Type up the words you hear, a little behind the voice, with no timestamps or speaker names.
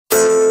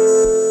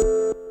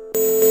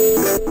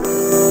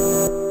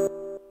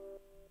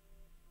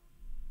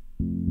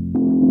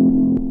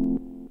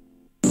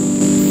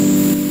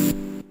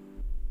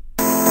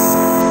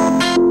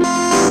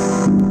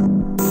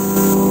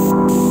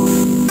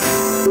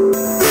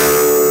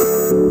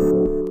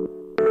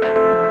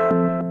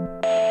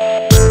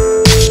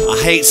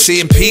hate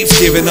seeing peeps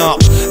giving up.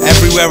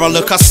 Everywhere I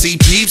look I see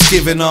peeps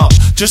giving up.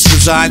 Just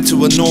resigned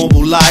to a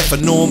normal life.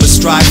 Enormous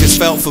strife is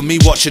felt for me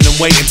watching them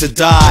waiting to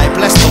die.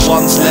 Bless the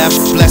ones left,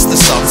 bless the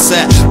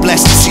sunset.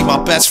 Blessed to see my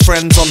best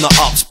friends on the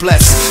ups.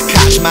 Bless,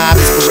 catch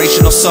mad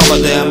inspiration of some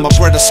of them. My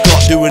brother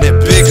Scott doing it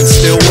big and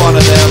still one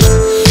of them.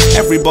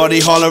 Everybody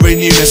holler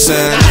in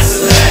unison.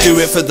 Do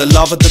it for the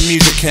love of the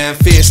music and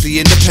fiercely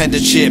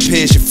independent shit.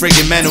 Pierce your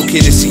friggin' mental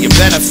kid to see your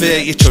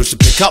benefit. You chose to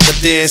pick up the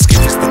disc,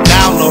 give us the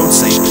download.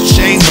 Say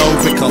shame no,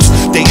 because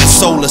they are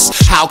soulless.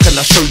 How can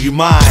I show you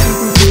mine?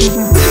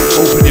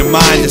 Open your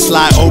mind, it's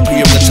like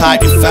opium, the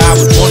type you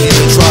found with one you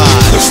to try.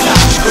 Push that,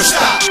 push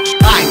that.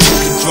 I ain't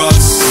talking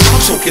drugs,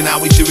 I'm talking how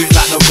we do it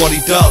like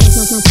nobody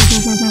does.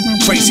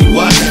 Crazy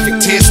work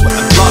ethic, tears, sweat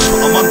and blood, but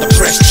I'm under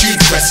press,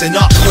 tube pressing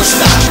up. Push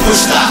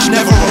that,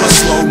 never on a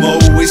slow-mo,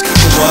 always keep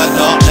the word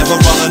up, never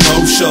run a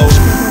no-show.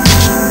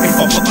 If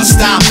I put my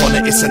stamp on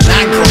it, it's an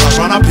anchor. I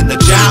run up in the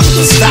jam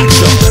with a stack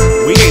shot.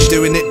 We ain't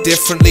doing it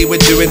differently,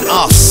 we're doing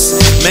us.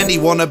 Many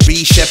wanna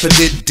be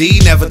shepherded, D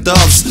never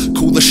does.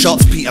 Call the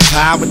shots, Peter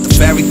Pan with the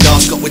fairy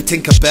dust. Got with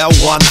Tinkerbell,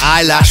 one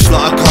eyelash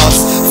flutter cuz.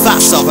 Fat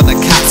southerner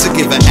cats to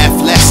give a F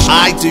less,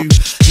 I do.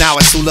 Now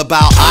it's all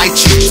about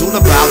iTunes, all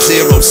about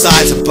zero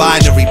sides of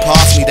binary.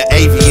 Pass me the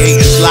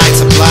aviators,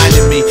 lights are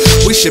blinding me.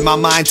 Wishing my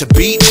mind to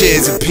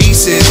beaches and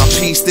pieces. I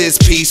piece this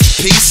piece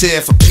for peace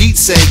here, for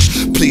Pete's sake.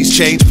 Please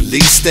change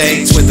police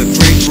states when the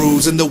drink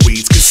rules and the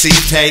weeds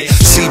conceived hate.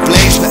 See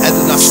blaze better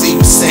than I see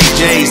with St.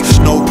 J's.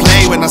 No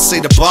play when I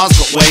say the bars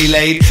got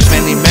waylaid.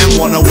 Many men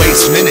wanna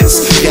waste minutes,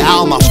 get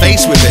out of my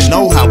face with it.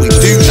 Know how we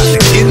do like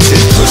the kids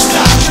in. Push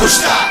that, push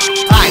that.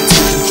 I ain't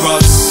talking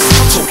drugs,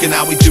 I'm talking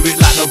how we do it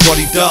like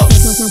nobody does.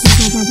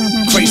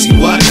 Crazy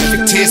work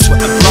ethic, tears,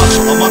 sweat and blood,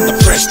 but I'm under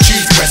press,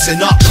 tube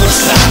pressing up.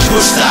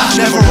 Push that,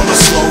 never on a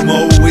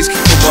slow-mo, always keep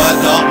the word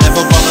up,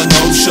 never run a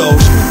no-show.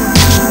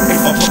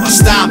 If I put my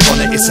stamp on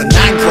it, it's an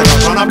anchor. I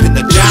run up in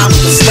the jam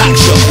with a stack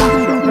shot.